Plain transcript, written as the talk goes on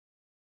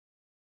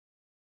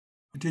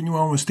Continue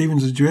on with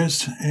Stephen's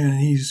address, and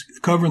he's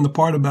covering the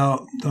part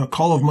about the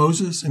call of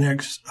Moses in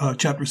Acts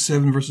chapter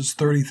 7, verses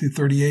 30 through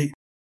 38.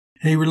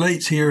 And he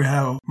relates here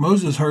how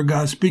Moses heard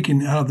God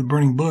speaking out of the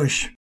burning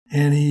bush,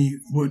 and he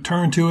would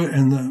turn to it,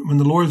 and when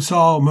the Lord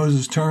saw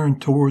Moses turn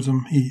towards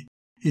him,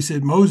 he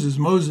said, Moses,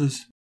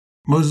 Moses.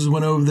 Moses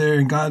went over there,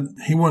 and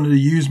he wanted to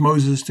use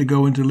Moses to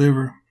go and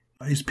deliver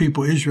his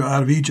people Israel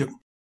out of Egypt.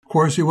 Of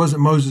course, it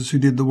wasn't Moses who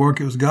did the work,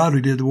 it was God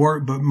who did the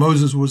work, but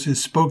Moses was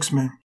his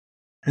spokesman.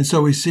 And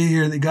so we see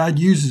here that God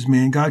uses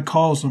men, God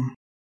calls them.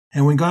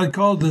 And when God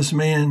called this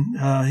man,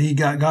 he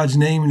got God's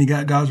name and he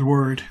got God's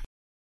word.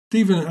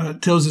 Stephen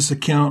tells this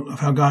account of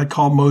how God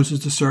called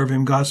Moses to serve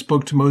him. God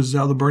spoke to Moses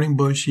out of the burning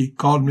bush. He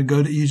called him to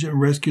go to Egypt and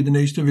rescue the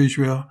nation of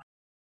Israel.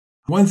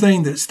 One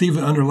thing that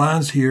Stephen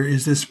underlines here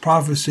is this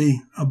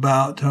prophecy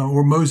about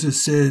where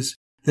Moses says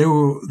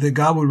that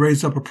God would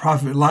raise up a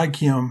prophet like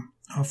him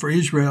for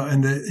Israel,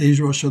 and that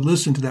Israel should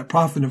listen to that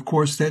prophet. And of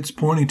course, that's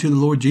pointing to the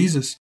Lord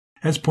Jesus.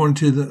 That's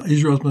pointing to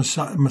Israel's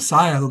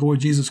Messiah, the Lord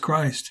Jesus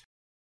Christ.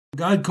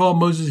 God called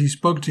Moses. He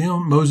spoke to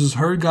him. Moses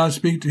heard God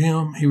speak to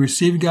him. He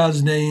received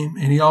God's name,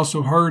 and he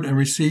also heard and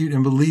received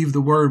and believed the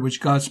word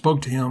which God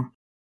spoke to him.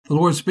 The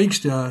Lord speaks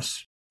to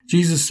us.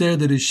 Jesus said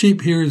that his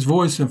sheep hear his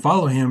voice and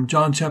follow him.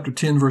 John chapter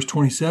 10, verse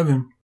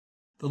 27.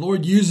 The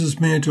Lord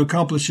uses men to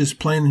accomplish his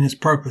plan and his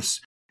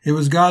purpose. It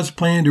was God's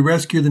plan to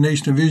rescue the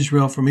nation of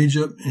Israel from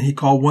Egypt, and he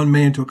called one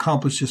man to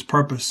accomplish his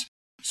purpose.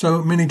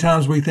 So many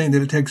times we think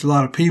that it takes a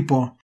lot of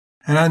people.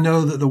 And I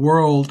know that the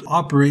world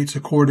operates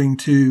according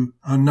to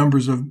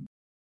numbers of.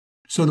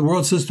 So the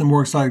world system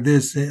works like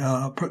this.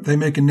 They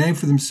make a name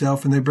for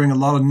themselves, and they bring a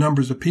lot of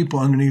numbers of people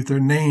underneath their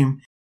name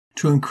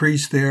to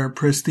increase their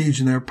prestige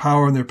and their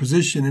power and their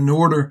position in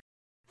order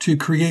to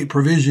create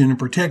provision and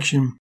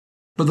protection.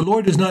 But the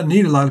Lord does not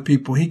need a lot of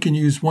people. He can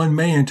use one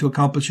man to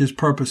accomplish his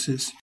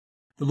purposes.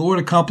 The Lord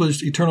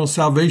accomplished eternal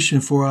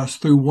salvation for us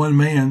through one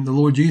man, the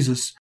Lord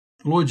Jesus.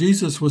 The Lord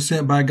Jesus was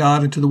sent by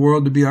God into the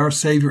world to be our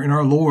Savior and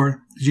our Lord.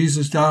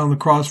 Jesus died on the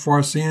cross for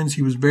our sins.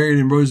 He was buried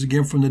and rose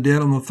again from the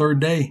dead on the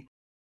third day.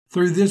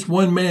 Through this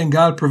one man,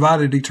 God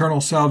provided eternal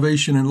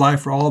salvation and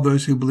life for all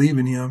those who believe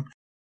in him.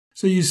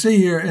 So you see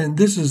here, and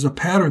this is a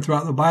pattern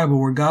throughout the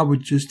Bible, where God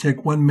would just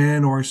take one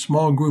man or a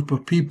small group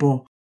of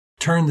people,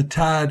 turn the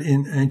tide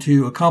and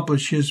to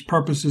accomplish his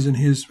purposes and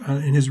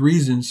his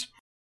reasons.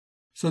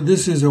 So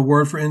this is a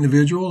word for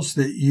individuals,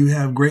 that you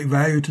have great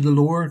value to the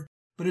Lord.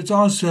 But it's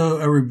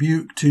also a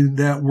rebuke to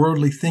that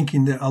worldly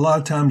thinking that a lot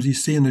of times you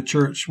see in the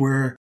church,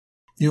 where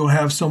you'll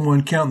have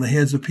someone counting the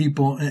heads of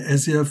people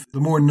as if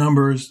the more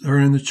numbers are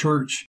in the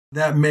church,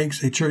 that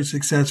makes a church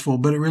successful,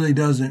 but it really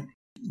doesn't.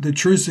 The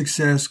true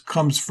success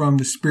comes from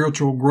the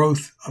spiritual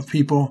growth of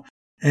people,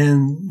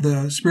 and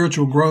the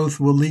spiritual growth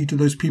will lead to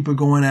those people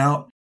going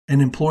out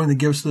and employing the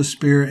gifts of the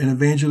Spirit in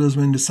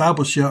evangelism and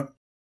discipleship.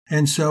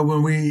 And so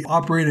when we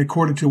operate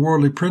according to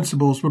worldly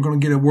principles, we're going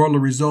to get a worldly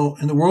result.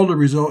 And the worldly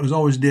result is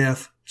always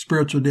death,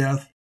 spiritual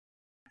death.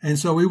 And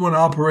so we want to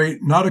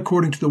operate not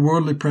according to the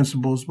worldly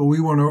principles, but we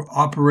want to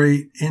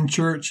operate in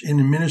church, in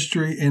the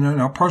ministry, and in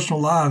our personal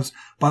lives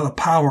by the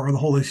power of the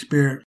Holy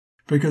Spirit.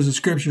 Because the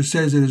scripture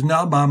says it is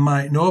not by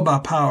might, nor by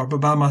power,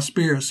 but by my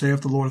Spirit,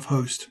 saith the Lord of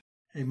hosts.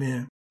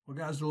 Amen. Well,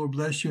 guys, the Lord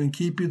bless you and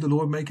keep you. The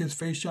Lord make his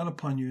face shine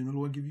upon you, and the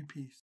Lord give you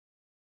peace.